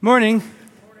Morning.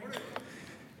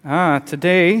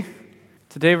 Today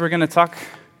we're going to talk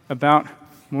about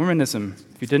Mormonism.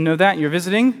 If you didn't know that and you're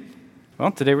visiting,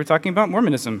 well, today we're talking about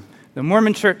Mormonism. The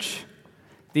Mormon Church,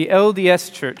 the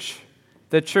LDS Church,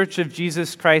 the Church of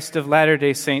Jesus Christ of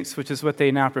Latter-day Saints, which is what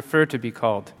they now prefer to be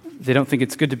called. They don't think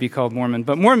it's good to be called Mormon,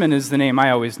 but Mormon is the name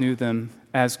I always knew them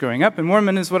as growing up, and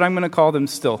Mormon is what I'm going to call them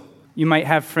still. You might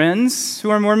have friends who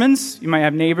are Mormons. You might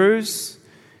have neighbors.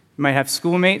 You might have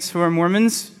schoolmates who are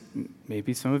Mormons.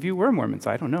 Maybe some of you were Mormons.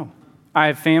 I don't know. I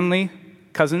have family,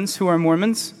 cousins who are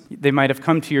Mormons. They might have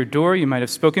come to your door. You might have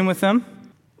spoken with them.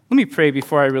 Let me pray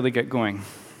before I really get going.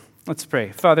 Let's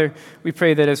pray. Father, we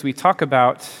pray that as we talk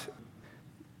about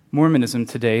Mormonism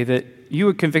today, that you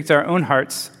would convict our own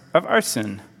hearts of our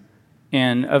sin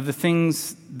and of the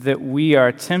things that we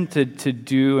are tempted to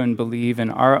do and believe in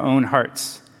our own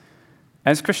hearts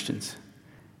as Christians.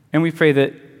 And we pray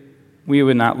that we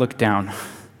would not look down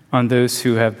on those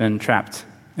who have been trapped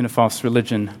in a false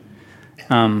religion,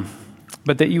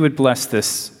 but that you would bless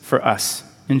this for us.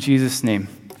 In Jesus' name,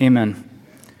 amen.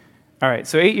 All right,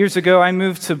 so 8 years ago, I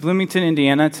moved to Bloomington,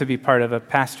 Indiana to be part of a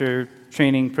pastor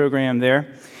training program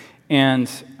there,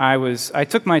 and I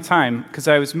took my time because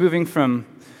I was moving from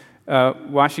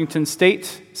Washington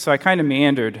State, so I kind of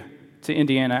meandered to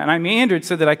Indiana, and I meandered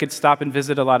so that I could stop and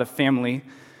visit a lot of family.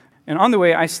 And on the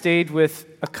way, I stayed with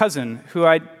a cousin who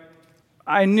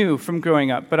I knew from growing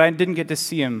up, but I didn't get to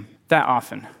see him that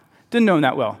often. Didn't know him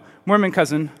that well. Mormon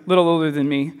cousin, a little older than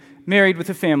me, married with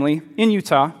a family in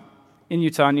Utah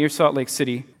near Salt Lake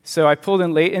City. So I pulled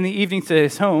in late in the evening to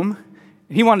his home.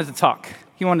 He wanted to talk.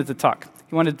 He wanted to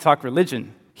talk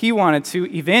religion. He wanted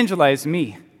to evangelize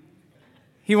me.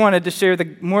 He wanted to share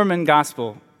the Mormon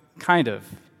gospel, kind of.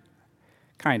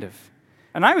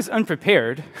 And I was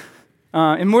unprepared.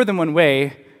 In more than one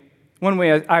way. One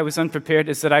way I was unprepared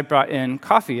is that I brought in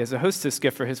coffee as a hostess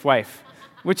gift for his wife,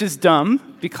 which is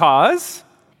dumb because,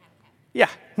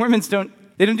 Mormons don't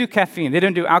do caffeine. They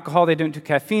don't do alcohol. They don't do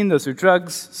caffeine. Those are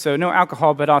drugs. So no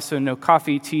alcohol, but also no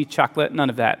coffee, tea, chocolate, none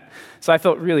of that. So I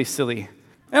felt really silly.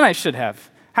 And I should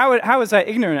have. How was I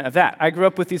ignorant of that? I grew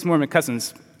up with these Mormon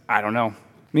cousins. I don't know.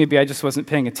 Maybe I just wasn't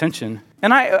paying attention.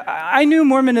 And I knew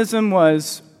Mormonism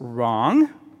was wrong.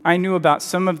 I knew about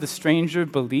some of the stranger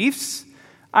beliefs.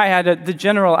 I had the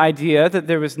general idea that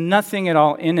there was nothing at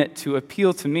all in it to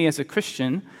appeal to me as a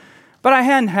Christian, but I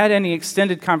hadn't had any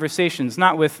extended conversations,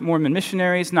 not with Mormon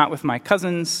missionaries, not with my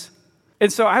cousins.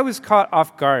 And so I was caught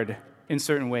off guard in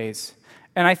certain ways.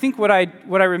 And I think what I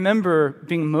remember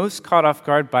being most caught off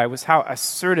guard by was how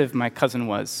assertive my cousin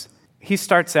was. He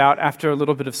starts out after a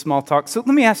little bit of small talk. So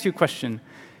let me ask you a question.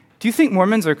 Do you think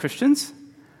Mormons are Christians?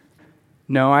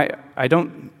 No, I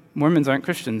don't. Mormons aren't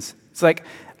Christians. It's like,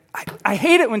 I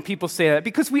hate it when people say that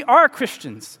because we are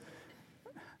Christians.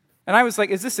 And I was like,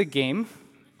 is this a game?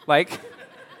 Like,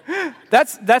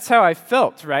 that's how I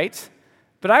felt, right?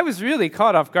 But I was really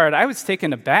caught off guard. I was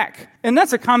taken aback. And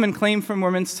that's a common claim for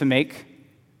Mormons to make,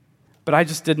 but I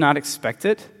just did not expect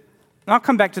it. And I'll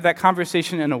come back to that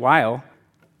conversation in a while.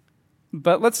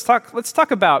 But let's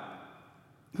talk about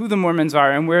who the Mormons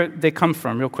are and where they come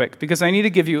from real quick, because I need to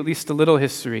give you at least a little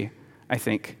history, I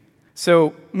think.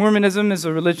 So Mormonism is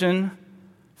a religion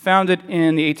founded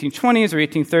in the 1820s or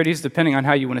 1830s, depending on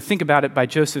how you want to think about it, by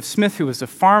Joseph Smith, who was a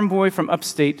farm boy from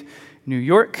upstate New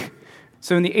York.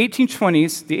 So in the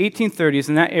 1820s, the 1830s,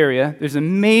 in that area, there's a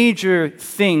major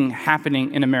thing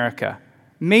happening in America.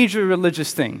 Major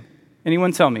religious thing.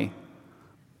 Anyone tell me?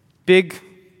 Big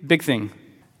thing.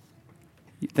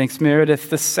 Thanks, Meredith.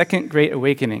 The Second Great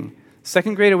Awakening.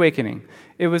 Second Great Awakening.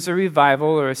 It was a revival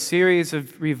or a series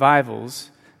of revivals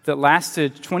that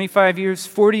lasted 25 years,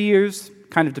 40 years,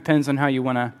 kind of depends on how you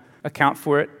want to account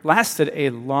for it, lasted a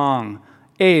long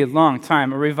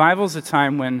time. A revival is a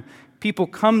time when people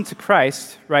come to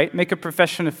Christ, right, make a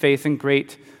profession of faith in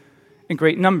great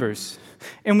numbers.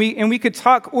 And we could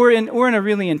talk, or in a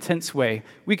really intense way,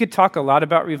 we could talk a lot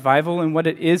about revival and what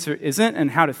it is or isn't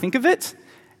and how to think of it,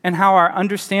 and how our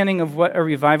understanding of what a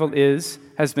revival is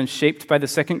has been shaped by the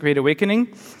Second Great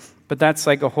Awakening. But that's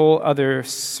like a whole other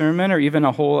sermon or even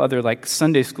a whole other like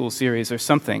Sunday school series or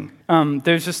something.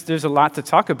 There's a lot to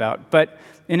talk about. But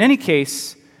in any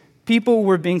case, people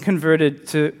were being converted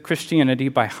to Christianity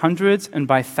by hundreds and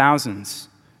by thousands,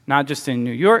 not just in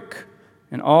New York,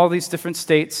 in all these different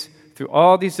states, through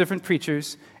all these different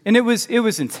preachers. And it was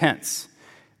intense.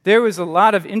 There was a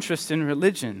lot of interest in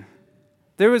religion.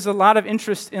 There was a lot of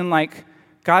interest in like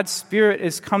God's Spirit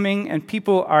is coming and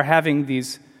people are having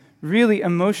these really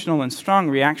emotional and strong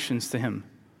reactions to him.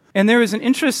 And there was an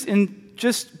interest in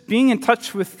just being in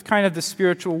touch with kind of the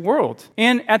spiritual world.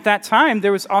 And at that time,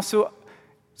 there was also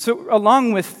So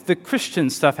along with the Christian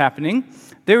stuff happening,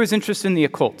 there was interest in the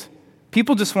occult.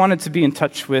 People just wanted to be in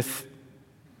touch with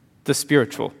the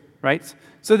spiritual, right?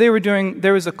 So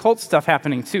there was occult stuff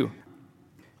happening too.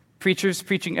 Preachers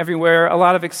preaching everywhere, a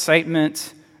lot of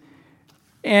excitement.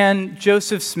 And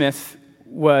Joseph Smith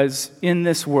was in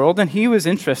this world, and he was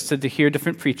interested to hear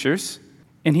different preachers,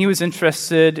 and he was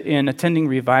interested in attending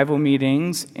revival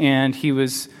meetings, and he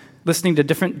was listening to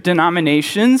different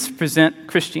denominations present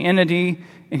Christianity,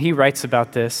 and he writes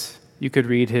about this. You could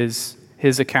read his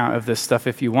account of this stuff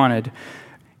if you wanted.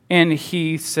 And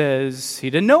he says he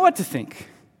didn't know what to think.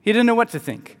 He didn't know what to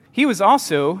think. He was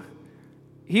also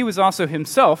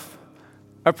himself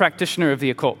a practitioner of the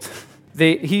occult.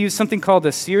 He used something called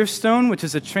a seer stone, which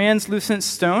is a translucent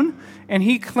stone, and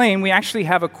he claimed we actually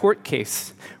have a court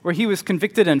case where he was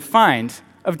convicted and fined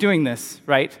of doing this,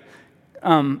 right?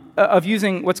 Of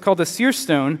using what's called a seer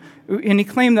stone, and he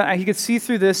claimed that he could see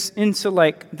through this into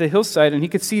like the hillside, and he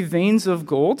could see veins of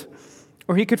gold,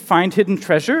 or he could find hidden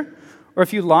treasure, or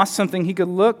if you lost something, he could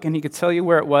look and he could tell you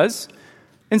where it was.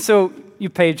 And so you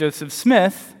pay Joseph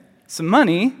Smith some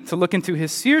money to look into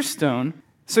his seer stone.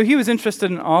 So he was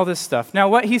interested in all this stuff. Now,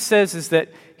 what he says is that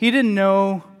he didn't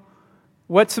know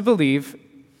what to believe,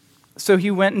 so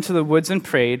he went into the woods and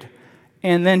prayed,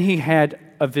 and then he had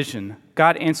a vision.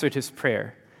 God answered his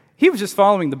prayer. He was just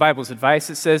following the Bible's advice.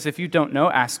 It says, if you don't know,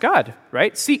 ask God,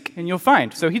 right? Seek, and you'll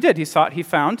find. So he did. He sought, he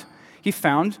found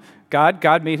God.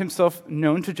 God made himself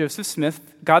known to Joseph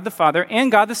Smith. God the Father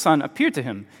and God the Son appeared to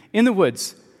him in the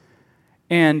woods.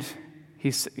 And he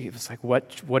was like,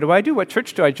 what do I do? What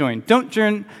church do I join? Don't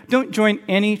join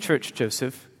any church,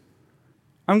 Joseph.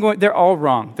 They're all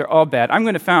wrong. They're all bad. I'm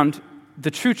going to found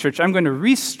the true church. I'm going to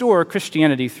restore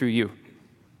Christianity through you.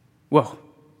 Whoa.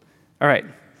 All right.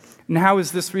 And how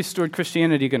is this restored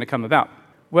Christianity going to come about?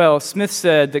 Well, Smith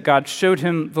said that God showed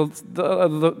him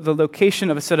the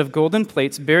location of a set of golden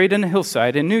plates buried in a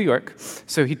hillside in New York.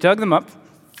 So he dug them up,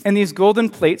 and these golden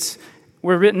plates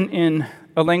were written in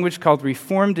a language called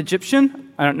Reformed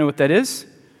Egyptian. I don't know what that is,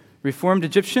 Reformed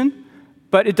Egyptian,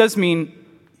 but it does mean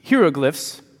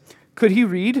hieroglyphs. Could he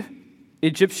read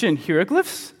Egyptian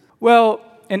hieroglyphs? Well,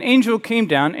 an angel came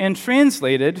down and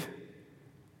translated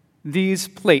these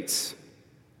plates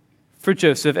for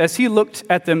Joseph as he looked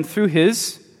at them through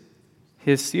his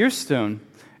seer stone.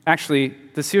 Actually,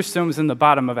 the seer stone was in the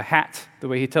bottom of a hat, the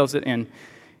way he tells it, and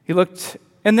he looked,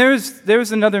 and there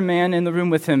was another man in the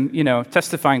room with him,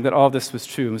 testifying that all this was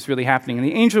true and was really happening. And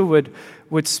the angel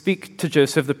would speak to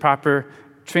Joseph the proper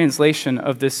translation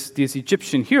of these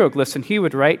Egyptian hieroglyphs, and he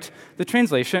would write the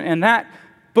translation, and that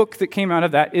book that came out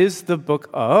of that is the Book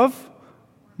of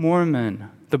Mormon.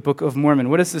 The Book of Mormon.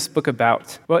 What is this book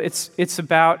about? Well, it's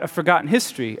about a forgotten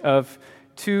history of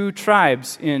two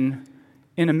tribes in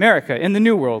America, in the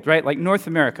New World, right? Like North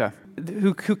America,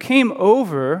 who came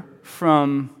over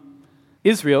from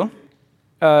Israel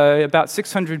about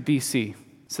 600 BC.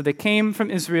 So they came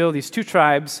from Israel, these two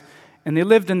tribes, and they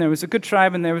lived, and there was a good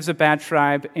tribe and there was a bad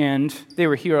tribe, and they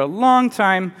were here a long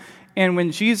time. And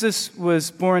when Jesus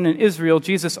was born in Israel,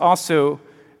 Jesus also,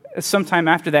 sometime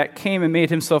after that, came and made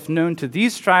himself known to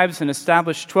these tribes and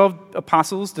established 12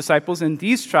 apostles, disciples in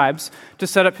these tribes to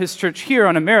set up his church here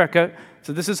on America.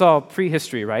 So this is all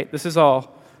prehistory, right? This is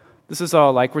all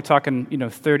like we're talking,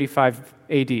 35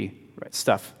 AD, right,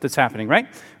 stuff that's happening, right?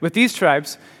 With these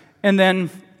tribes. And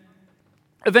then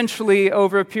eventually,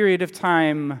 over a period of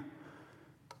time,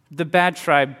 the bad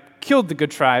tribe killed the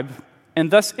good tribe and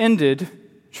thus ended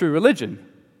true religion.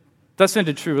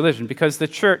 Because the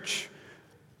church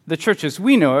as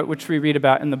we know it, which we read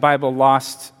about in the Bible,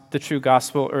 lost the true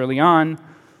gospel early on.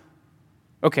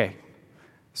 Okay,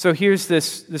 so here's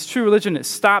this true religion. It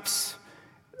stops.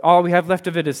 All we have left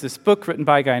of it is this book written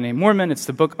by a guy named Mormon. It's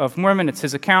the Book of Mormon. It's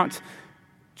his account.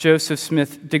 Joseph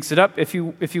Smith digs it up. If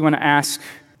you want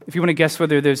to guess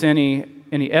whether there's any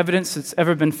evidence that's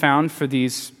ever been found for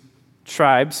these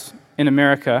tribes in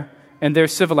America and their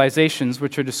civilizations,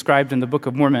 which are described in the Book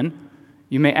of Mormon,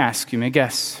 you may ask, you may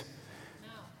guess.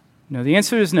 No, the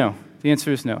answer is no. The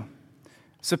answer is no.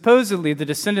 Supposedly, the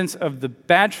descendants of the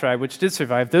bad tribe, which did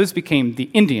survive, those became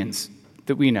the Indians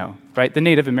that we know, right? The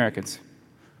Native Americans.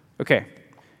 Okay,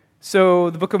 so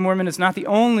the Book of Mormon is not the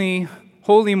only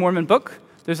holy Mormon book.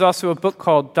 There's also a book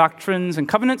called Doctrines and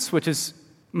Covenants, which is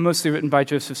mostly written by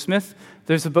Joseph Smith.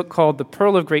 There's a book called The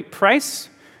Pearl of Great Price,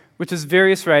 which is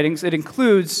various writings. It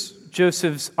includes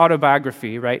Joseph's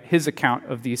autobiography, right? His account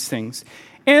of these things.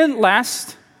 And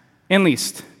last and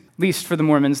least for the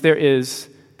Mormons, there is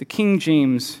the King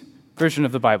James Version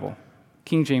of the Bible.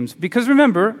 King James. Because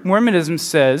remember, Mormonism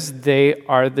says they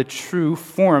are the true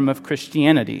form of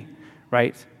Christianity,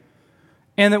 right?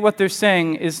 and that what they're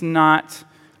saying is not,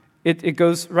 it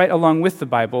goes right along with the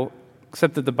Bible,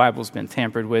 except that the Bible's been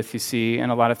tampered with, you see,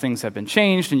 and a lot of things have been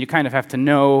changed, and you kind of have to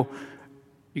know,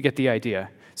 you get the idea.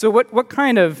 So what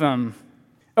kind of, I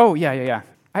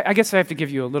guess I have to give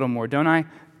you a little more, don't I?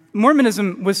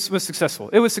 Mormonism was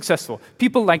successful. It was successful.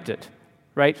 People liked it,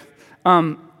 right?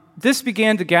 This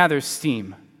began to gather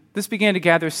steam. This began to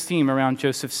gather steam around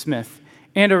Joseph Smith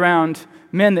and around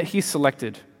men that he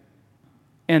selected.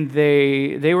 And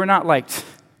they were not liked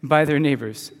by their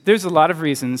neighbors. There's a lot of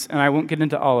reasons, and I won't get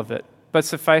into all of it, but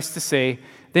suffice to say,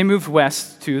 they moved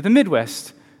west to the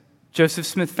Midwest. Joseph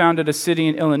Smith founded a city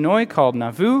in Illinois called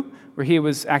Nauvoo, where he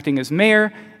was acting as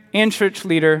mayor and church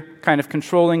leader, kind of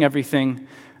controlling everything.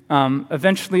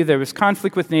 Eventually, there was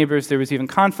conflict with neighbors. There was even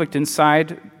conflict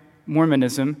inside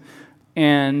Mormonism.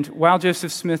 And while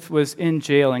Joseph Smith was in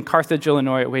jail in Carthage,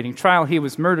 Illinois, awaiting trial, he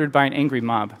was murdered by an angry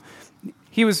mob.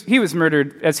 He was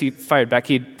murdered as he fired back.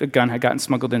 A gun had gotten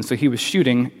smuggled in, so he was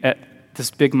shooting at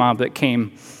this big mob that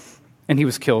came, and he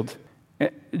was killed.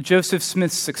 Joseph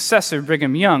Smith's successor,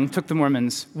 Brigham Young, took the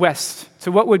Mormons west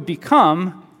to what would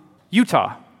become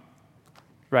Utah,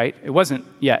 right? It wasn't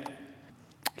yet.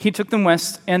 He took them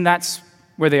west, and that's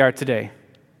where they are today.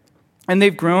 And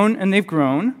they've grown, and they've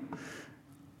grown.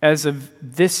 As of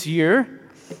this year,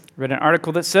 I read an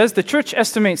article that says the church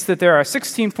estimates that there are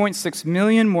 16.6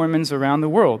 million Mormons around the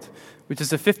world, which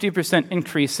is a 50%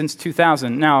 increase since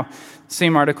 2000. Now, the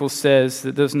same article says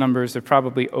that those numbers are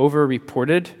probably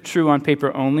over-reported, true on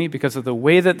paper only, because of the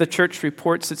way that the church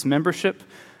reports its membership.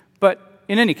 But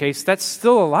in any case, that's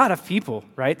still a lot of people,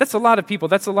 right? That's a lot of people.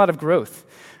 That's a lot of growth.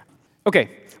 Okay,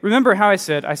 remember how I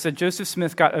said Joseph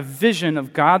Smith got a vision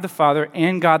of God the Father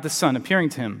and God the Son appearing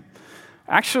to him.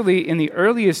 Actually, in the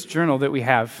earliest journal that we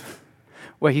have,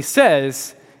 what he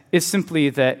says is simply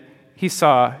that he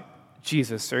saw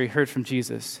Jesus, or he heard from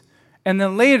Jesus. And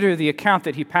then later, the account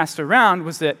that he passed around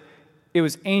was that it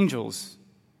was angels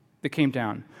that came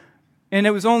down. And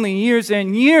it was only years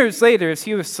and years later, as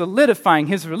he was solidifying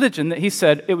his religion, that he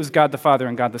said it was God the Father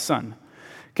and God the Son.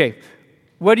 Okay,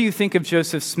 what do you think of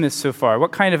Joseph Smith so far?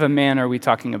 What kind of a man are we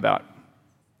talking about?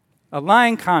 A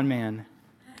lying con man.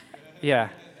 Yeah.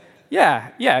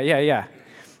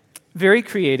 Very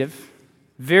creative,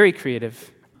 very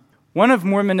creative. One of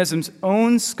Mormonism's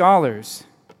own scholars,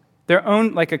 their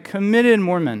own, like a committed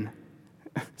Mormon,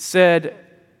 said,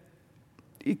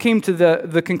 he came to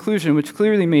the conclusion, which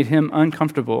clearly made him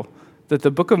uncomfortable, that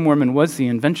the Book of Mormon was the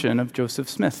invention of Joseph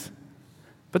Smith.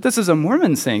 But this is a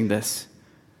Mormon saying this.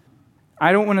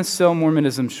 I don't want to sell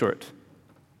Mormonism short.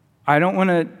 I don't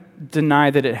want to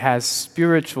deny that it has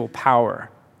spiritual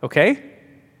power, okay?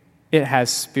 It has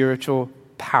spiritual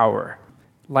power.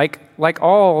 Like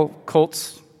all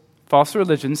cults, false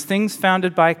religions, things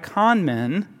founded by con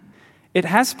men, it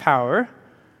has power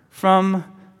from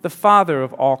the father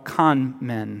of all con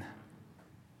men,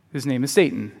 whose name is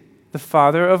Satan, the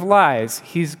father of lies.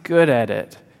 He's good at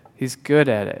it. He's good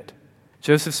at it.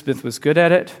 Joseph Smith was good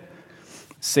at it.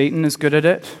 Satan is good at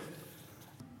it.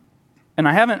 And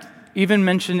I haven't even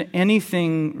mentioned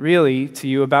anything really to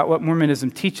you about what Mormonism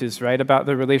teaches, right, about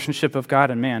the relationship of God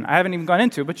and man. I haven't even gone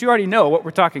into it, but you already know what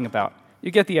we're talking about.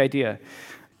 You get the idea.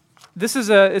 This is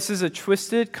a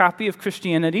twisted copy of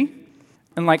Christianity,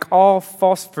 and like all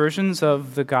false versions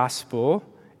of the gospel,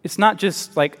 it's not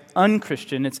just like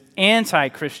unchristian, it's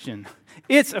anti-Christian.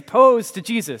 It's opposed to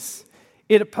Jesus.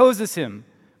 It opposes him,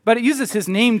 but it uses his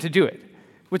name to do it,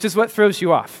 which is what throws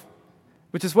you off.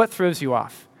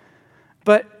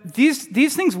 But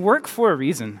these things work for a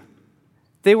reason.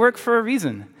 They work for a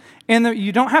reason. And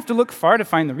you don't have to look far to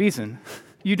find the reason.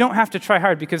 You don't have to try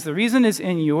hard, because the reason is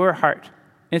in your heart.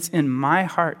 It's in my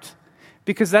heart.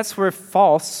 Because that's where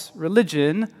false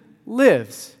religion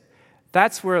lives.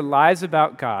 That's where lies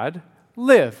about God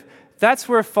live. That's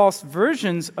where false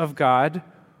versions of God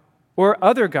or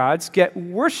other gods get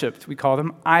worshipped. We call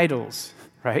them idols,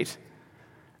 right?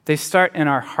 They start in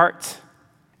our heart.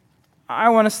 I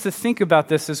want us to think about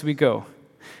this as we go.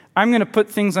 I'm going to put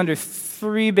things under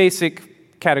three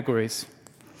basic categories.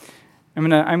 I'm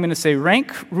going to say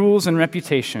rank, rules, and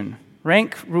reputation.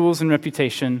 Rank, rules, and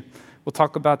reputation. We'll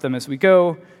talk about them as we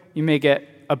go. You may get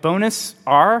a bonus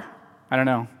R, I don't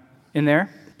know, in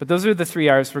there. But those are the three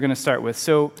R's we're going to start with.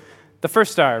 So the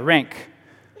first R, rank.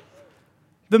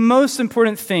 The most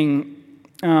important thing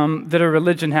that a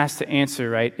religion has to answer,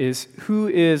 right, is who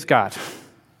is God?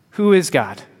 Who is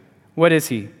God? What is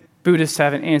he? Buddhists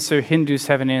have an answer, Hindus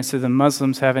have an answer, the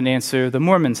Muslims have an answer, the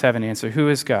Mormons have an answer. Who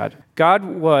is God? God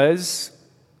was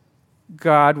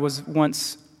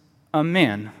once a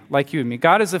man like you and me.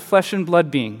 God is a flesh and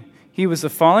blood being. He was a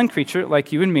fallen creature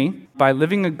like you and me. By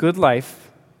living a good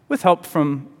life, with help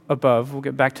from above. We'll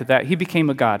get back to that. He became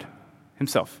a God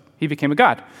himself. He became a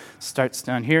God. Starts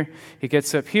down here. He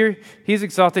gets up here. He's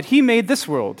exalted. He made this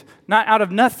world, not out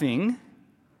of nothing,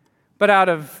 but out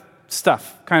of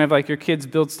stuff. Kind of like your kids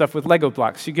build stuff with Lego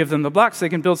blocks. You give them the blocks, they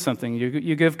can build something.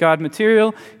 You give God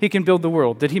material, he can build the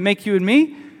world. Did he make you and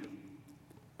me?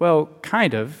 Well,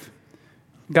 kind of.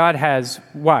 God has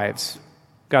wives.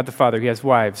 God the Father, he has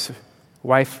wives.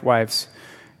 Wives.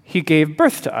 He gave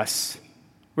birth to us.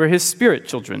 We're his spirit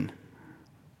children.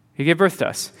 He gave birth to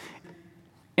us.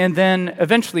 And then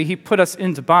eventually he put us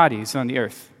into bodies on the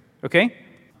earth, okay?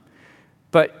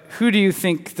 But who do you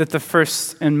think that the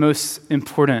first and most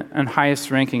important and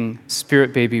highest ranking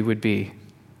spirit baby would be?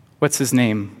 What's his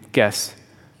name? Guess.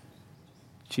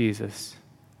 Jesus.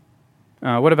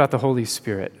 What about the Holy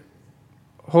Spirit?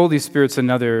 Holy Spirit's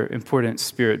another important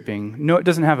spirit being. No, it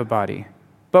doesn't have a body,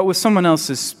 but was someone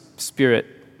else's spirit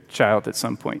child at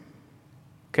some point.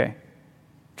 Okay.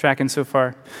 Tracking so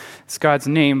far? It's God's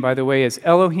name, by the way, is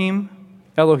Elohim.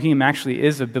 Elohim actually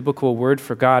is a biblical word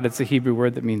for God. It's a Hebrew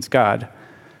word that means God,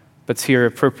 but it's here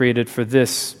appropriated for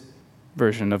this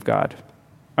version of God.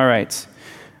 All right.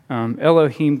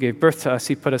 Elohim gave birth to us.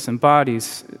 He put us in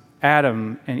bodies.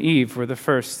 Adam and Eve were the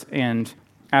first, and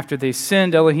after they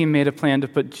sinned, Elohim made a plan to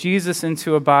put Jesus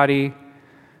into a body.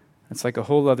 That's like a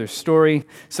whole other story,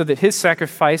 so that his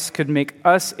sacrifice could make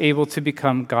us able to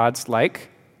become gods like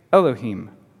Elohim.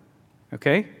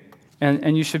 Okay?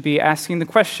 And you should be asking the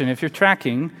question, if you're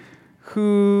tracking,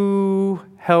 who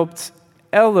helped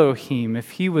Elohim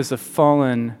if he was a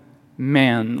fallen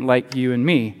man like you and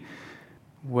me?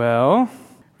 Well,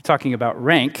 we're talking about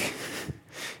rank.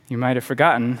 You might have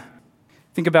forgotten.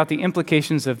 Think about the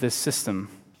implications of this system.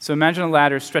 So imagine a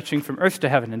ladder stretching from earth to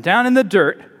heaven, and down in the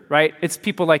dirt, right, it's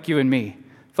people like you and me,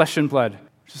 flesh and blood.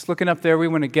 Just looking up there, we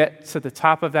want to get to the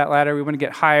top of that ladder. We want to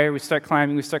get higher. We start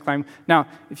climbing. Now,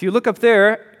 if you look up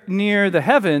there near the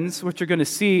heavens, what you're going to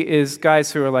see is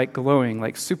guys who are like glowing,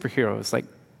 like superheroes, like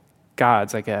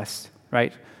gods, I guess,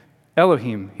 right?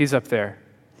 Elohim, he's up there.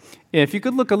 If you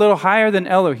could look a little higher than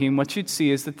Elohim, what you'd see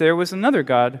is that there was another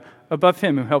God above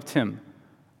him who helped him,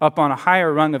 up on a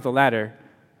higher rung of the ladder.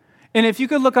 And if you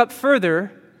could look up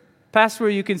further, past where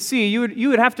you can see, you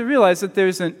would have to realize that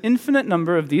there's an infinite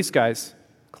number of these guys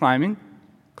climbing.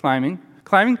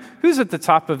 Who's at the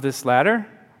top of this ladder?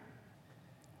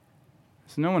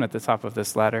 There's no one at the top of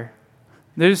this ladder.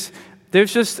 There's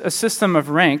just a system of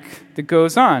rank that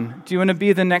goes on. Do you want to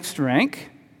be the next rank?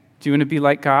 Do you want to be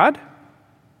like God?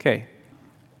 Okay.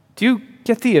 Do you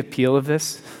get the appeal of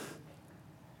this?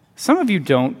 Some of you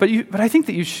don't, but I think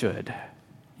that you should.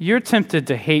 You're tempted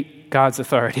to hate God's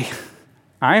authority.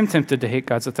 I am tempted to hate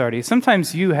God's authority.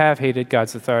 Sometimes you have hated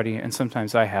God's authority, and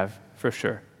sometimes I have, for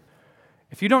sure.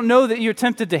 If you don't know that you're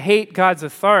tempted to hate God's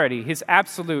authority, his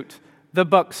absolute, the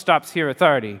buck stops here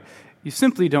authority, you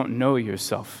simply don't know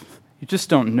yourself. You just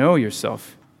don't know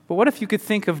yourself. But what if you could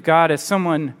think of God as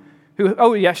someone who,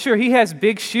 oh yeah, sure, he has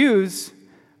big shoes,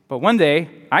 but one day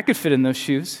I could fit in those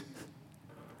shoes.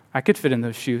 I could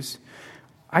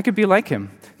be like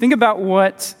him. Think about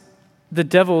what the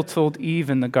devil told Eve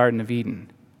in the Garden of Eden.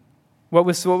 What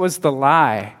was the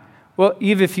lie? Well,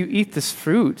 Eve, if you eat this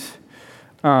fruit,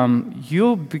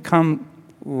 you'll become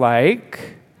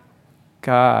like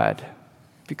God.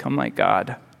 Become like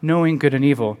God, knowing good and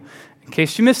evil. In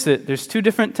case you missed it, there's two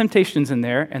different temptations in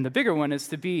there, and the bigger one is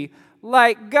to be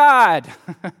like God.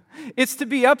 It's to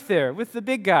be up there with the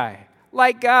big guy,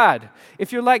 like God.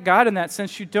 If you're like God in that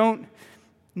sense, you don't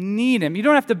need him. You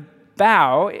don't have to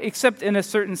bow, except in a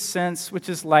certain sense, which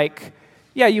is like,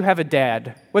 yeah, you have a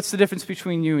dad. What's the difference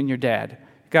between you and your dad?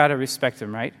 You got to respect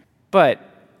him, right? But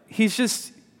he's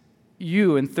just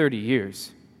you in 30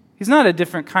 years. He's not a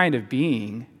different kind of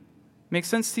being. Make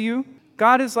sense to you?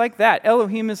 God is like that.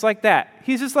 Elohim is like that.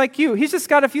 He's just like you. He's just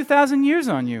got a few thousand years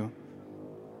on you.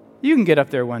 You can get up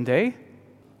there one day.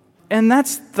 And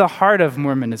that's the heart of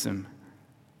Mormonism.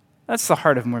 That's the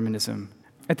heart of Mormonism.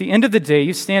 At the end of the day,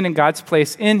 you stand in God's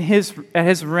place at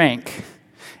his rank,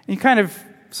 and you kind of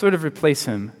sort of replace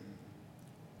him.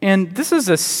 And this is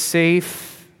a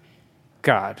safe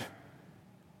God.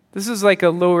 This is like a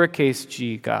lowercase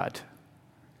g God.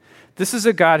 This is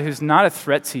a God who's not a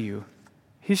threat to you.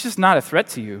 He's just not a threat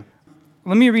to you.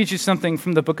 Let me read you something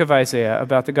from the book of Isaiah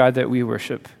about the God that we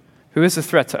worship, who is a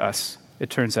threat to us, it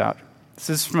turns out.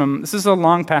 This is a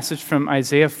long passage from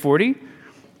Isaiah 40.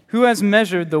 Who has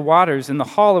measured the waters in the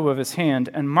hollow of his hand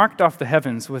and marked off the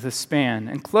heavens with a span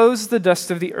and closed the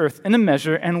dust of the earth in a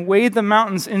measure and weighed the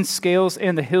mountains in scales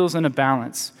and the hills in a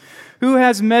balance? Who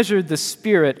has measured the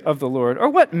Spirit of the Lord? Or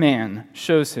what man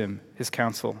shows him his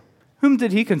counsel? Whom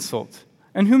did he consult?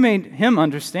 And who made him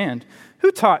understand?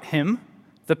 Who taught him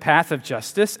the path of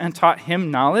justice and taught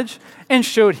him knowledge and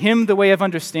showed him the way of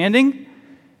understanding?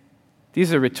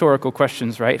 These are rhetorical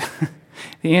questions, right?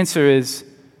 The answer is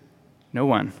no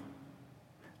one.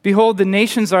 Behold, the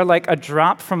nations are like a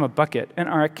drop from a bucket and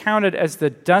are accounted as the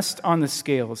dust on the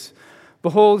scales.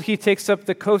 Behold, he takes up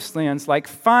the coastlands like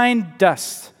fine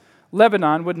dust.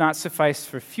 Lebanon would not suffice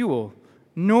for fuel,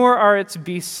 nor are its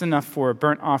beasts enough for a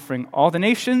burnt offering. All the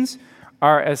nations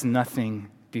are as nothing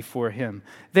before him.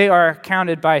 They are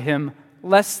counted by him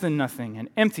less than nothing and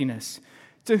emptiness.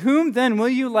 To whom then will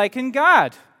you liken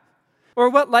God? Or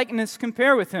what likeness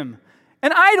compare with him?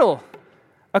 An idol!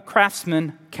 A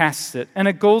craftsman casts it, and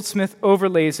a goldsmith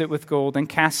overlays it with gold and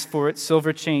casts for it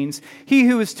silver chains. He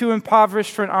who is too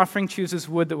impoverished for an offering chooses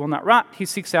wood that will not rot. He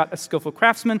seeks out a skillful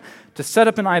craftsman to set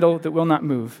up an idol that will not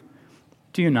move.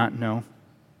 Do you not know?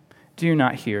 Do you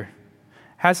not hear?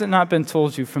 Has it not been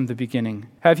told you from the beginning?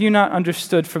 Have you not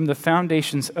understood from the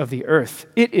foundations of the earth?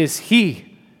 It is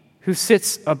he who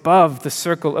sits above the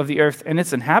circle of the earth, and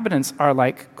its inhabitants are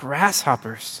like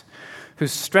grasshoppers, who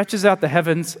stretches out the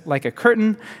heavens like a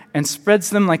curtain and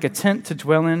spreads them like a tent to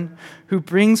dwell in, who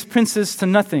brings princes to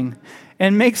nothing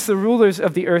and makes the rulers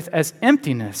of the earth as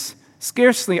emptiness.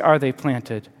 Scarcely are they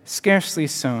planted, scarcely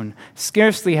sown,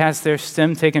 scarcely has their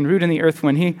stem taken root in the earth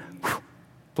when he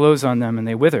blows on them and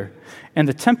they wither, and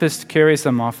the tempest carries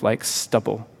them off like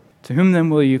stubble. To whom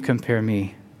then will you compare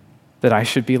me, that I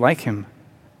should be like him?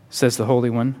 Says the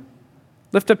Holy One.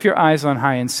 Lift up your eyes on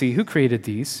high and see who created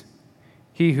these.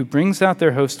 He who brings out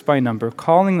their host by number,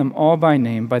 calling them all by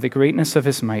name, by the greatness of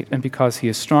his might, and because he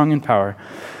is strong in power,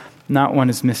 not one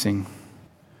is missing.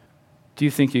 Do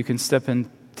you think you can step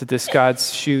into this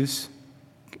God's shoes?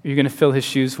 You're going to fill his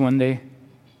shoes one day?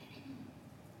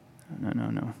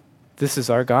 No. This is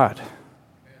our God.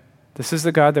 This is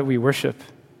the God that we worship.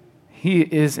 He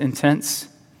is intense.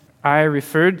 I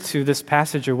referred to this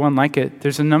passage or one like it.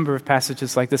 There's a number of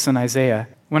passages like this in Isaiah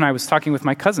when I was talking with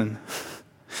my cousin.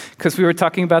 Because we were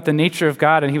talking about the nature of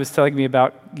God, and he was telling me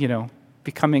about,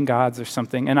 becoming gods or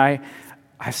something. And I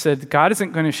said, God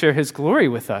isn't going to share his glory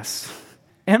with us.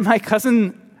 And my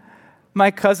cousin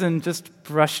just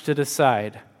brushed it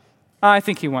aside. I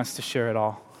think he wants to share it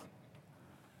all.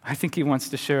 I think he wants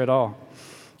to share it all.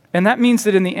 And that means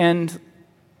that in the end,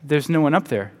 there's no one up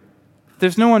there.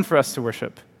 There's no one for us to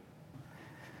worship.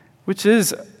 Which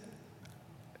is,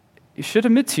 you should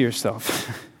admit to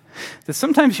yourself that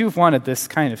sometimes you've wanted this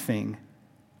kind of thing.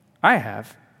 I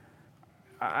have.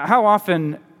 How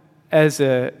often, as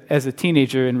a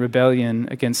teenager in rebellion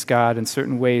against God in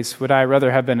certain ways, would I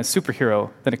rather have been a superhero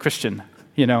than a Christian?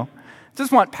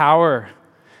 Just want power.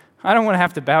 I don't want to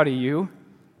have to bow to you.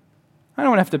 I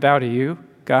don't want to have to bow to you,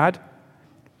 God.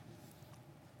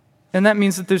 And that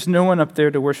means that there's no one up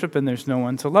there to worship and there's no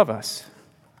one to love us.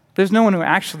 There's no one who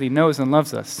actually knows and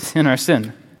loves us in our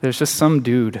sin. There's just some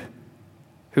dude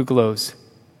who glows.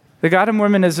 The God of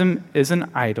Mormonism is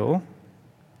an idol.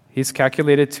 He's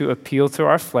calculated to appeal to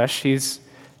our flesh. He's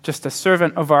just a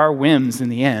servant of our whims in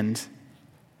the end.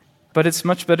 But it's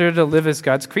much better to live as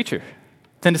God's creature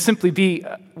than to simply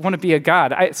want to be a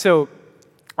God.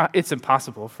 It's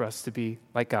impossible for us to be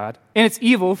like God. And it's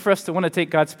evil for us to want to take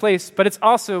God's place, but it's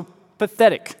also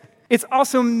pathetic. It's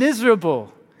also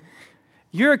miserable.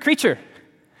 You're a creature.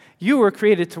 You were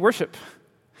created to worship.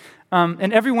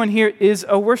 And everyone here is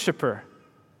a worshiper.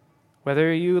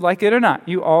 Whether you like it or not,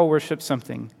 you all worship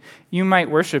something. You might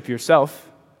worship yourself.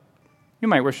 You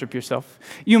might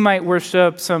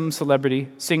worship some celebrity,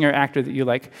 singer, actor that you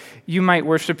like. You might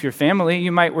worship your family.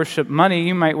 You might worship money.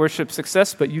 You might worship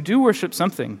success, but you do worship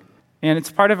something. And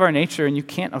it's part of our nature, and you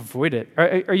can't avoid it.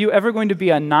 Are you ever going to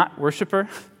be a not worshiper?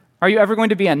 Are you ever going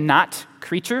to be a not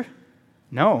creature?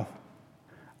 No.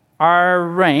 Our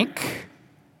rank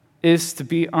is to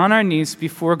be on our knees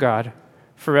before God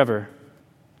forever.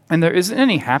 And there isn't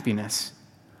any happiness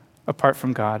apart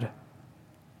from God.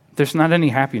 There's not any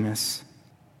happiness.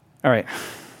 All right,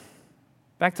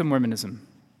 back to Mormonism.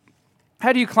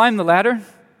 How do you climb the ladder?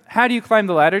 How do you climb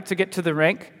the ladder to get to the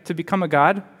rank, to become a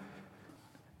god?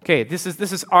 Okay, this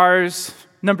is R's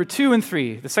number 2 and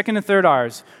 3, the second and third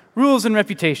R's, rules and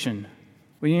reputation.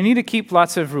 Well, you need to keep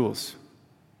lots of rules.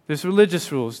 There's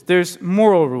religious rules. There's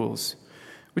moral rules,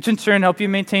 which in turn help you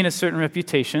maintain a certain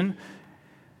reputation.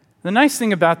 The nice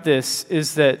thing about this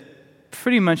is that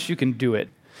pretty much you can do it.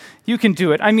 You can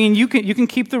do it. I mean, you can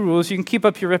keep the rules. You can keep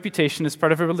up your reputation as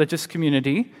part of a religious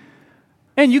community.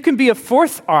 And you can be a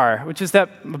fourth R, which is the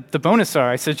bonus R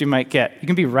I said you might get. You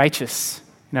can be righteous.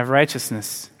 You can have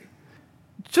righteousness.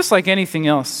 Just like anything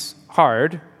else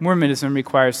hard, Mormonism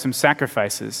requires some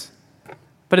sacrifices.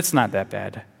 But it's not that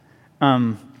bad.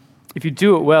 If you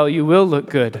do it well, you will look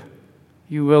good.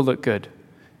 You will look good.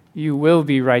 You will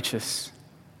be righteous.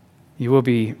 You will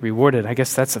be rewarded. I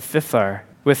guess that's a fifth R.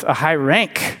 With a high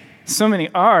rank. So many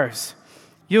R's.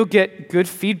 You'll get good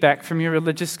feedback from your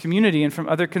religious community and from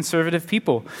other conservative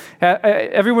people.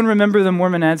 Everyone remember the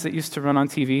Mormon ads that used to run on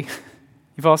TV?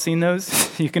 You've all seen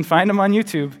those? You can find them on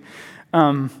YouTube.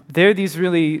 They're these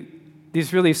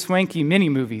really swanky mini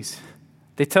movies.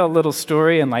 They tell a little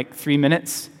story in like 3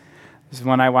 minutes. There's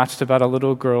one I watched about a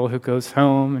little girl who goes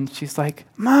home and she's like,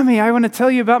 "Mommy, I want to tell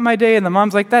you about my day." And the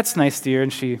mom's like, "That's nice, dear."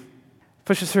 And she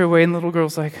pushes her away and the little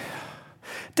girl's like,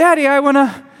 "Daddy, I want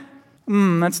to..."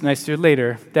 "That's nice, dear.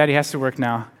 Later. Daddy has to work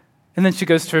now." And then she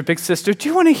goes to her big sister, "Do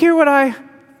you want to hear what I..."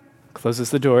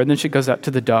 Closes the door, and then she goes out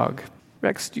to the dog.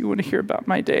 "Rex, do you want to hear about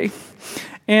my day?"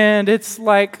 And it's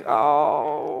like,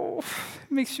 oh,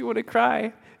 it makes you want to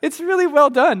cry. It's really well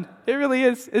done. It really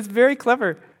is. It's very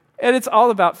clever. And it's all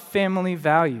about family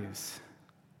values.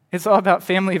 It's all about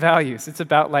family values. It's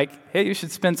about like, hey, you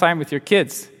should spend time with your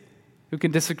kids. Who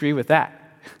can disagree with that?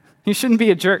 You shouldn't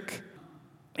be a jerk.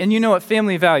 And you know what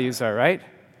family values are, right?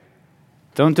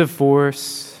 Don't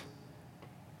divorce.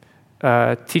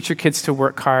 Teach your kids to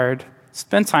work hard.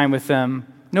 Spend time with them.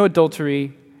 No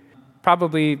adultery.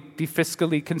 Probably be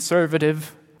fiscally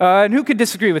conservative. And who could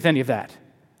disagree with any of that?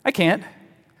 I can't.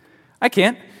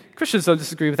 Christians don't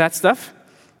disagree with that stuff.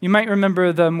 You might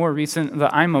remember the more recent, the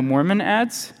 "I'm a Mormon"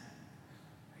 ads.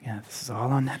 Yeah, this is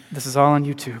all on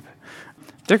YouTube.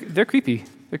 They're creepy.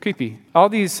 They're creepy. All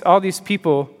these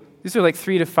people. These are like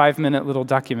 3 to 5 minute little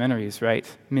documentaries, right?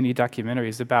 Mini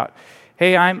documentaries about,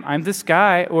 hey, I'm this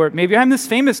guy, or maybe I'm this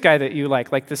famous guy that you like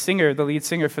the lead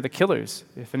singer for The Killers,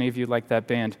 if any of you like that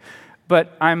band.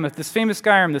 But I'm this famous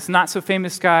guy, or I'm this not so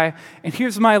famous guy, and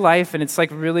here's my life, and it's like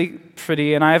really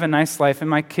pretty, and I have a nice life, and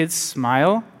my kids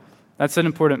smile. That's an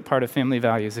important part of family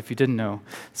values, if you didn't know.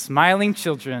 Smiling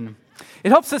children.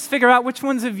 It helps us figure out which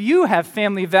ones of you have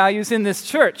family values in this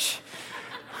church.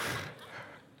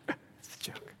 It's a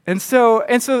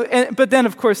joke. But then,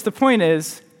 of course, the point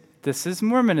is, this is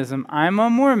Mormonism. I'm a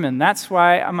Mormon. That's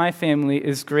why my family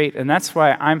is great, and that's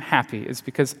why I'm happy, is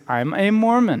because I'm a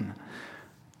Mormon.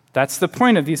 That's the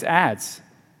point of these ads.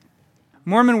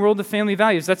 Mormon world of family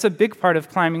values, that's a big part of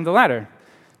climbing the ladder.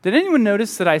 Did anyone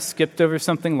notice that I skipped over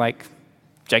something like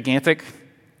gigantic?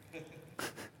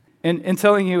 In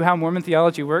telling you how Mormon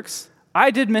theology works? I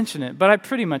did mention it, but I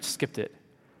pretty much skipped it.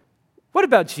 What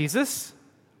about Jesus?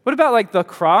 What about like the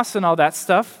cross and all that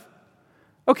stuff?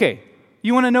 Okay,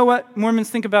 you want to know what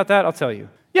Mormons think about that? I'll tell you.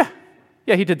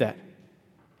 Yeah, he did that.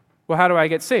 Well, how do I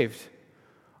get saved?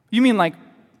 You mean like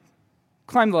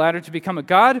climb the ladder to become a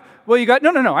god? Well,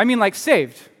 no. I mean like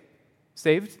saved.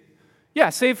 Saved? Yeah,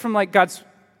 saved from like God's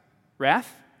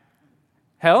wrath?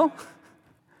 Hell?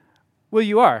 Well,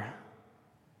 you are.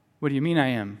 What do you mean I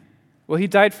am? Well, he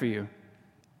died for you.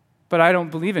 But I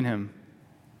don't believe in him.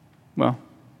 Well,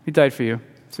 he died for you,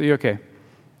 so you're okay.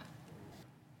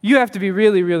 You have to be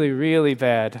really, really, really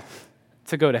bad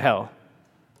to go to hell.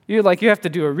 You have to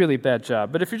do a really bad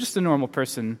job. But if you're just a normal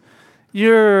person,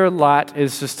 your lot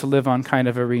is just to live on kind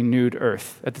of a renewed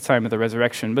earth at the time of the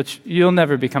resurrection, but you'll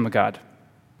never become a god.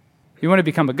 You want to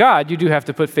become a god, you do have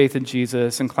to put faith in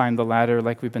Jesus and climb the ladder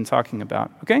like we've been talking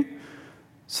about, okay?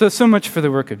 So much for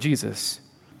the work of Jesus,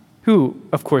 who,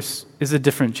 of course, is a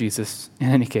different Jesus in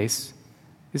any case.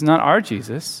 He's not our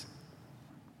Jesus.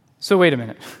 So wait a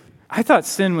minute. I thought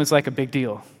sin was like a big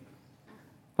deal,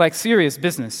 like serious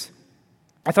business.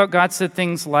 I thought God said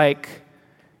things like,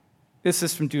 this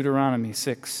is from Deuteronomy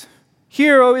 6.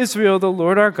 "Hear, O Israel, the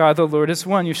Lord our God, the Lord is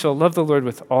one. You shall love the Lord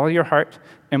with all your heart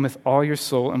and with all your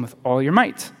soul and with all your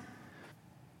might."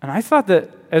 And I thought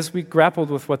that as we grappled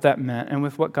with what that meant and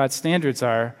with what God's standards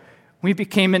are, we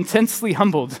became intensely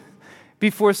humbled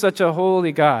before such a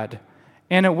holy God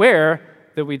and aware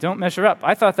that we don't measure up.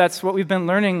 I thought that's what we've been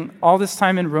learning all this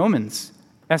time in Romans,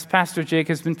 as Pastor Jake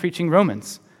has been preaching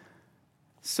Romans.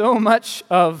 So much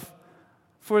of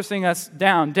forcing us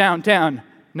down.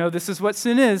 No, this is what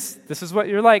sin is. This is what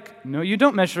you're like. No, you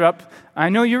don't measure up. I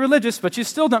know you're religious, but you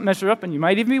still don't measure up, and you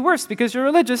might even be worse because you're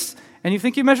religious and you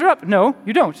think you measure up. No,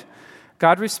 you don't.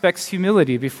 God respects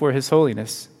humility before his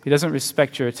holiness. He doesn't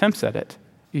respect your attempts at it.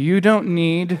 You don't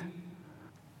need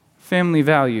family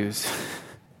values.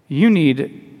 You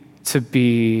need to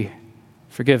be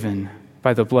forgiven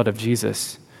by the blood of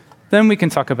Jesus. Then we can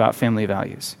talk about family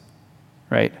values,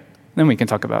 right? Then we can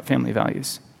talk about family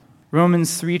values.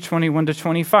 Romans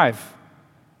 3:21-25,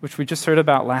 which we just heard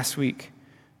about last week.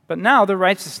 "But now the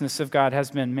righteousness of God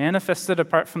has been manifested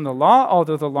apart from the law,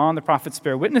 although the law and the prophets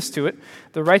bear witness to it,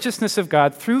 the righteousness of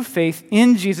God through faith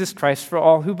in Jesus Christ for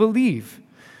all who believe.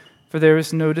 For there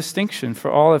is no distinction, for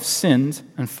all have sinned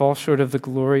and fall short of the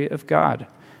glory of God,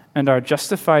 and are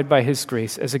justified by his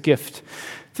grace as a gift,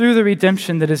 through the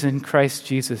redemption that is in Christ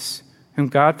Jesus, whom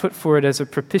God put forward as a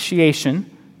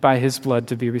propitiation by his blood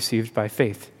to be received by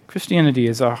faith. Christianity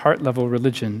is our heart-level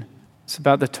religion. It's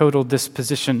about the total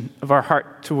disposition of our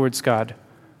heart towards God.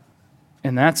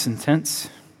 And that's intense.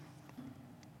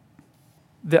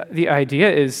 The idea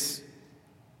is,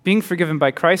 being forgiven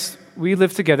by Christ, we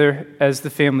live together as the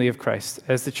family of Christ,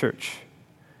 as the church.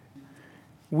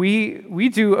 We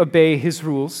do obey his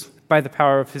rules by the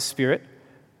power of his Spirit,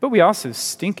 but we also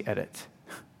stink at it.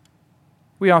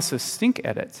 We also stink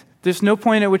at it. There's no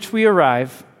point at which we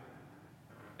arrive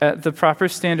at the proper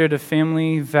standard of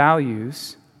family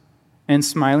values and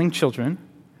smiling children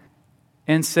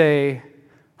and say,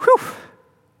 whew,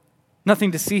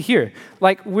 nothing to see here.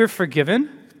 Like, we're forgiven,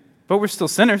 but we're still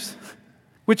sinners,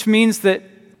 which means that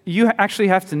you actually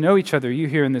have to know each other, you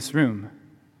here in this room.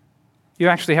 You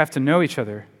actually have to know each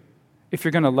other if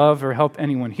you're going to love or help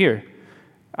anyone here.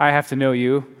 I have to know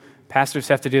you. Pastors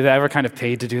have to do that. We're kind of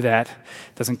paid to do that.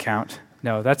 Doesn't count.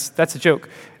 No, that's a joke.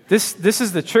 This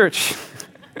is the church.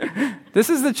 This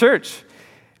is the church.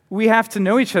 We have to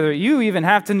know each other. You even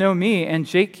have to know me. And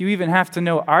Jake, you even have to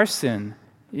know our sin.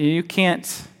 You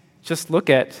can't just look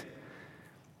at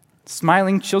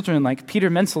smiling children like Peter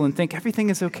Menzel and think everything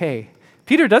is okay.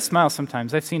 Peter does smile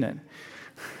sometimes. I've seen it.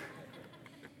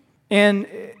 And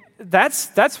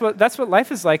that's what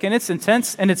life is like. And it's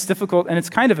intense and it's difficult and it's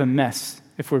kind of a mess,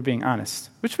 if we're being honest,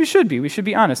 which we should be. We should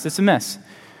be honest. It's a mess.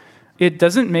 It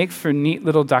doesn't make for neat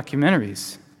little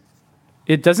documentaries.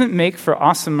 It doesn't make for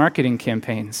awesome marketing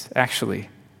campaigns, actually,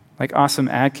 like awesome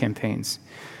ad campaigns.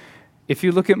 If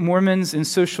you look at Mormons in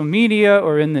social media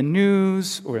or in the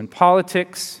news or in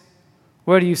politics,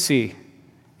 what do you see?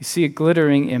 You see a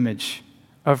glittering image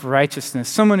of righteousness,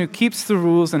 someone who keeps the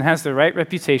rules and has the right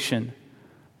reputation.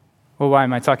 Well, why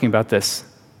am I talking about this?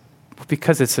 Well,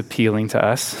 because it's appealing to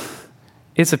us.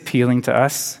 It's appealing to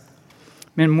us.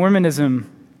 Man, Mormonism,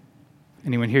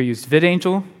 anyone here used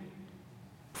VidAngel?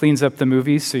 Cleans up the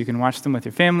movies so you can watch them with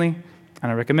your family. I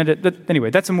don't recommend it. But anyway,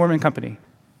 that's a Mormon company.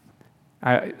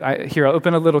 Here, I'll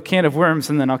open a little can of worms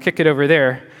and then I'll kick it over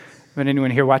there. But anyone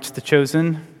here watch The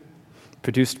Chosen?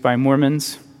 Produced by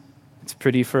Mormons. It's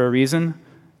pretty for a reason.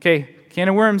 Okay, can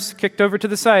of worms kicked over to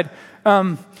the side.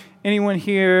 Anyone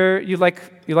here, you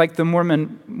like the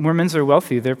Mormons are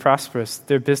wealthy, they're prosperous,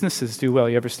 their businesses do well.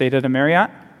 You ever stayed at a Marriott?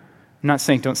 I'm not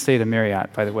saying don't stay at a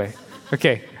Marriott, by the way.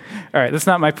 Okay, all right, that's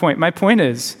not my point. My point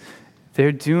is,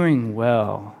 they're doing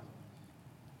well.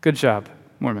 Good job,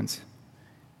 Mormons.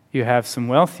 You have some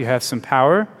wealth, you have some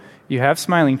power, you have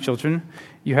smiling children,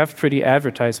 you have pretty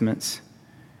advertisements.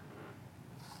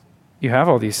 You have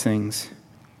all these things.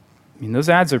 I mean, those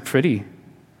ads are pretty.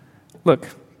 Look,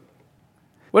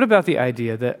 what about the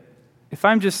idea that if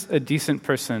I'm just a decent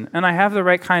person and I have the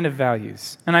right kind of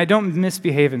values and I don't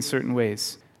misbehave in certain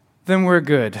ways, then we're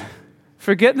good.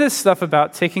 Forget this stuff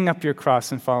about taking up your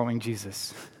cross and following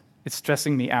Jesus. It's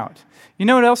stressing me out. You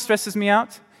know what else stresses me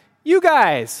out? You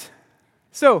guys.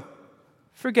 So,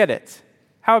 forget it.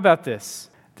 How about this?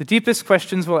 The deepest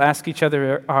questions we'll ask each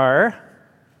other are,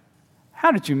 how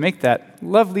did you make that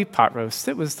lovely pot roast?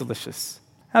 It was delicious.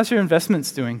 How's your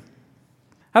investments doing?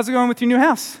 How's it going with your new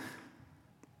house?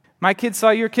 My kid saw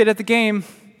your kid at the game.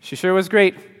 She sure was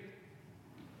great.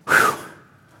 Whew.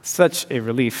 Such a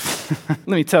relief. Let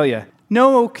me tell you,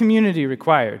 no community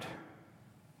required.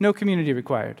 No community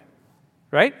required,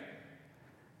 right?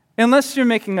 Unless you're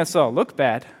making us all look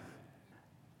bad,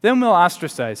 then we'll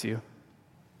ostracize you.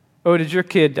 Oh, did your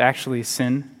kid actually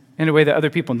sin in a way that other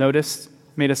people noticed,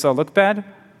 made us all look bad?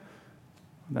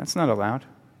 That's not allowed.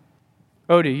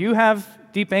 Oh, do you have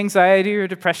deep anxiety or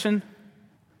depression?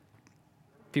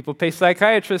 People pay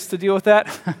psychiatrists to deal with that.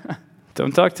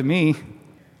 Don't talk to me.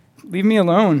 Leave me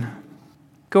alone.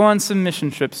 Go on some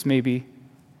mission trips, maybe.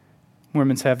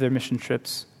 Mormons have their mission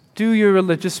trips. Do your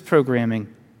religious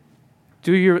programming.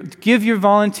 Give your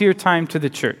volunteer time to the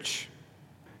church.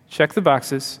 Check the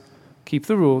boxes. Keep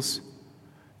the rules.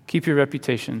 Keep your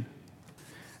reputation.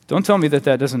 Don't tell me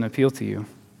that doesn't appeal to you.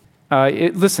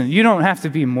 Listen, you don't have to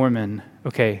be Mormon,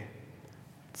 okay,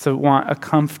 to want a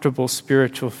comfortable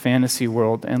spiritual fantasy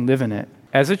world and live in it.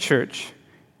 As a church,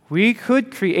 we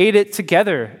could create it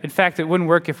together. In fact, it wouldn't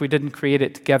work if we didn't create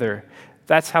it together.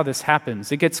 That's how this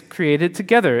happens. It gets created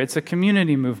together. It's a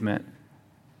community movement.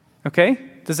 Okay?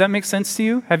 Does that make sense to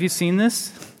you? Have you seen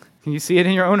this? Can you see it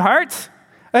in your own heart?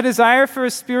 A desire for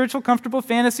a spiritual, comfortable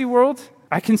fantasy world?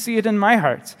 I can see it in my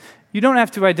heart. You don't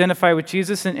have to identify with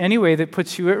Jesus in any way that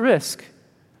puts you at risk.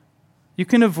 You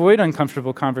can avoid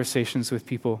uncomfortable conversations with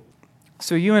people.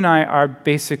 So you and I are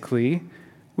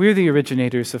we're the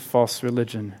originators of false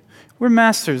religion. We're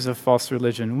masters of false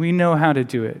religion. We know how to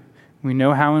do it. We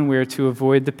know how and where to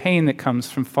avoid the pain that comes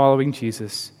from following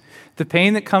Jesus, the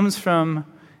pain that comes from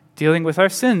dealing with our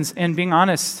sins and being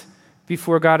honest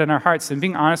before God in our hearts and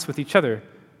being honest with each other.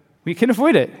 We can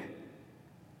avoid it.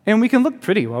 And we can look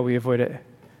pretty while we avoid it.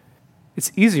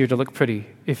 It's easier to look pretty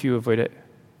if you avoid it.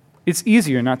 It's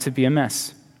easier not to be a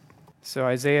mess. So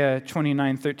Isaiah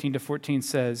 29:13-14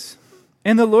 says,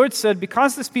 "And the Lord said,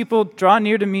 because this people draw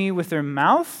near to me with their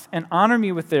mouth and honor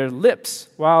me with their lips,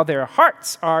 while their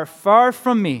hearts are far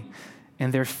from me,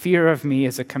 and their fear of me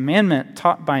is a commandment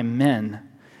taught by men.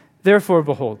 Therefore,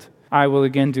 behold, I will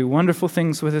again do wonderful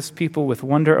things with this people, with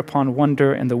wonder upon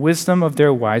wonder, and the wisdom of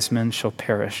their wise men shall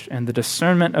perish, and the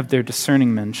discernment of their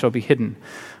discerning men shall be hidden."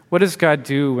 What does God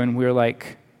do when we're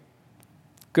like,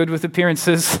 good with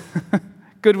appearances?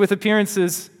 Good with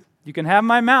appearances. You can have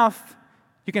my mouth.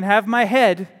 You can have my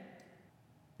head.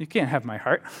 You can't have my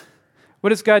heart. What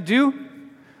does God do?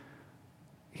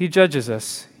 He judges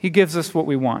us. He gives us what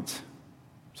we want,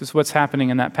 which is what's happening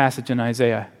in that passage in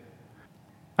Isaiah.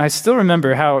 I still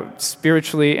remember how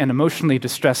spiritually and emotionally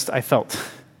distressed I felt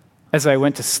as I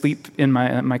went to sleep in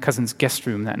my cousin's guest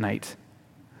room that night.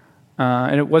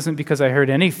 And it wasn't because I heard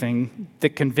anything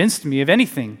that convinced me of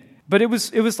anything. But it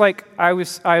was like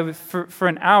for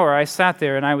an hour I sat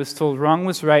there and I was told wrong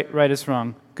was right, right is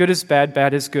wrong, good is bad,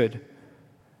 bad is good.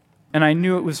 And I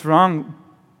knew it was wrong,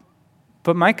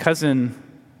 but my cousin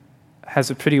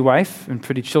has a pretty wife and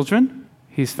pretty children.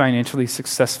 He's financially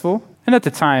successful. And at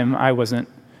the time, I wasn't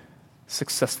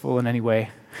successful in any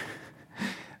way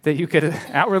that you could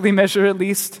outwardly measure at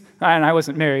least. And I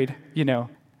wasn't married,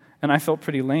 and I felt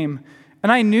pretty lame.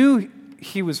 And I knew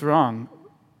he was wrong.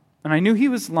 And I knew he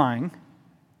was lying,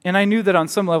 and I knew that on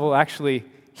some level, actually,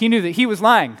 he knew that he was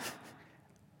lying.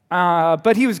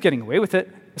 But he was getting away with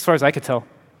it, as far as I could tell.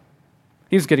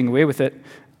 He was getting away with it.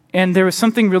 And there was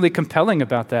something really compelling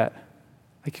about that.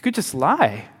 Like, you could just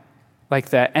lie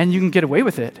like that, and you can get away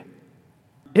with it.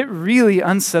 It really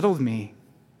unsettled me.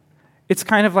 It's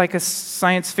kind of like a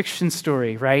science fiction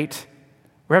story, right?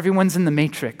 Where everyone's in the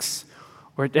Matrix,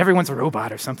 or everyone's a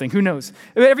robot or something, who knows?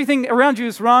 Everything around you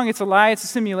is wrong, it's a lie, it's a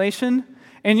simulation,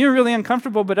 and you're really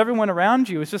uncomfortable, but everyone around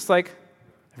you is just like,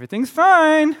 everything's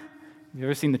fine. Have you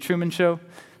ever seen The Truman Show?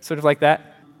 Sort of like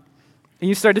that. And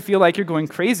you start to feel like you're going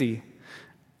crazy.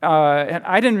 And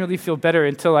I didn't really feel better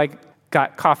until I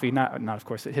got coffee, not of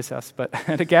course at his house, but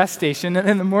at a gas station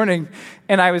in the morning,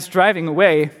 and I was driving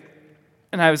away,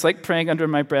 and I was like praying under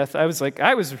my breath. I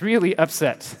was really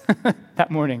upset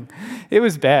that morning. It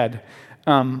was bad.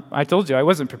 I told you I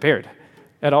wasn't prepared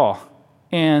at all.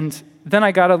 And then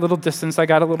I got a little distance, I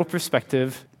got a little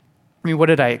perspective. I mean, what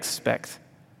did I expect?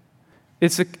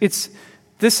 This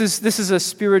is a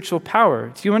spiritual power.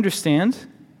 Do you understand?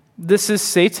 This is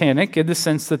satanic in the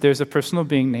sense that there's a personal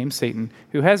being named Satan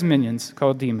who has minions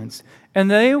called demons. And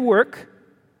they work,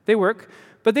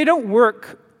 but they don't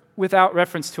work without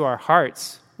reference to our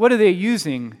hearts. What are they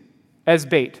using as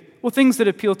bait? Well, things that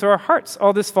appeal to our hearts,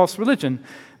 all this false religion.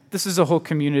 This is a whole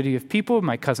community of people.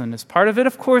 My cousin is part of it.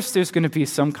 Of course, there's going to be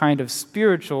some kind of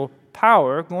spiritual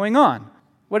power going on.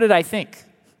 What did I think?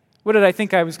 What did I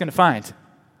think I was going to find?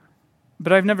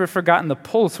 But I've never forgotten the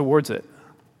pull towards it.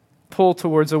 Pull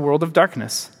towards a world of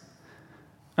darkness.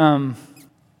 But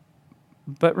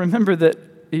remember that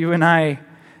you and I,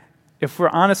 if we're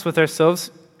honest with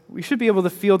ourselves, we should be able to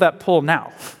feel that pull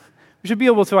now. We should be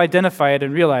able to identify it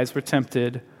and realize we're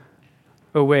tempted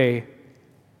away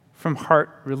from heart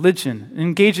religion,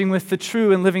 engaging with the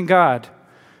true and living God.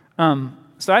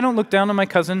 So I don't look down on my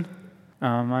cousin.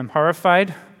 I'm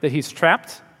horrified that he's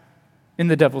trapped in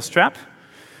the devil's trap.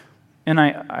 And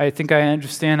I think I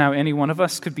understand how any one of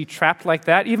us could be trapped like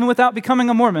that, even without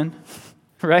becoming a Mormon,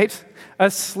 right?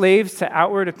 A slave to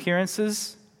outward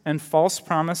appearances and false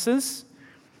promises,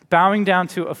 bowing down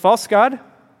to a false God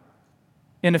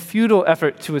in a futile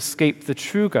effort to escape the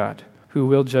true God who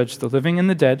will judge the living and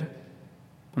the dead,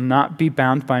 will not be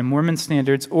bound by Mormon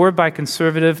standards or by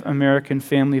conservative American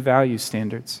family value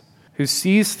standards, who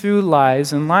sees through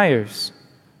lies and liars.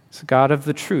 It's a God of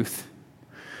the truth.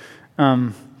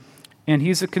 And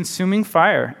he's a consuming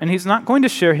fire, and he's not going to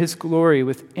share his glory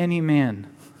with any man.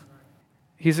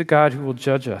 He's a God who will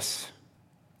judge us.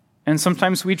 And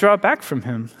sometimes we draw back from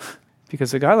him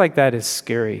because a God like that is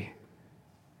scary.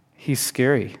 He's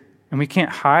scary, and we can't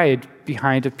hide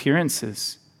behind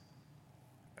appearances.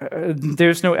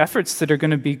 There's no efforts that are going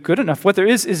to be good enough. What there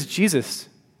is Jesus.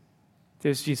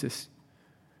 There's Jesus.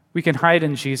 We can hide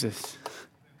in Jesus.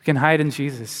 We can hide in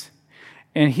Jesus.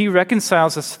 And he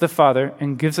reconciles us to the Father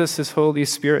and gives us his Holy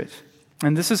Spirit.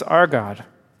 And this is our God.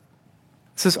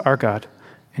 This is our God.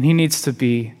 And he needs to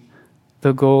be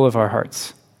the goal of our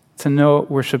hearts, to know,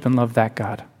 worship, and love that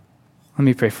God. Let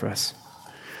me pray for us.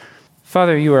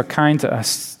 Father, you are kind to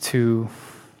us to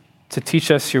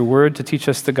teach us your word, to teach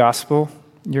us the gospel.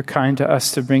 You're kind to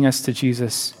us to bring us to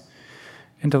Jesus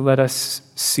and to let us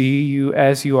see you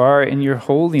as you are in your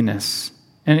holiness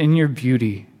and in your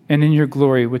beauty and in your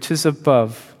glory, which is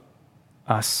above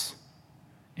us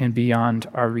and beyond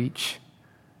our reach,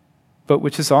 but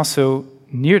which is also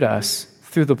near to us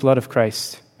through the blood of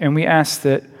Christ. And we ask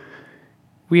that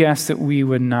we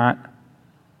would not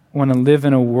want to live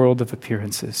in a world of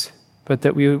appearances, but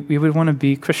that we would want to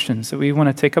be Christians, that we want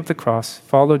to take up the cross,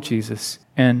 follow Jesus,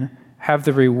 and have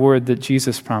the reward that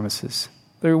Jesus promises,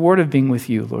 the reward of being with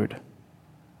you, Lord.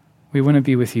 We want to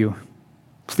be with you.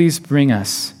 Please bring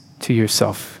us to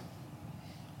yourself.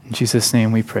 In Jesus'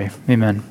 name we pray. Amen.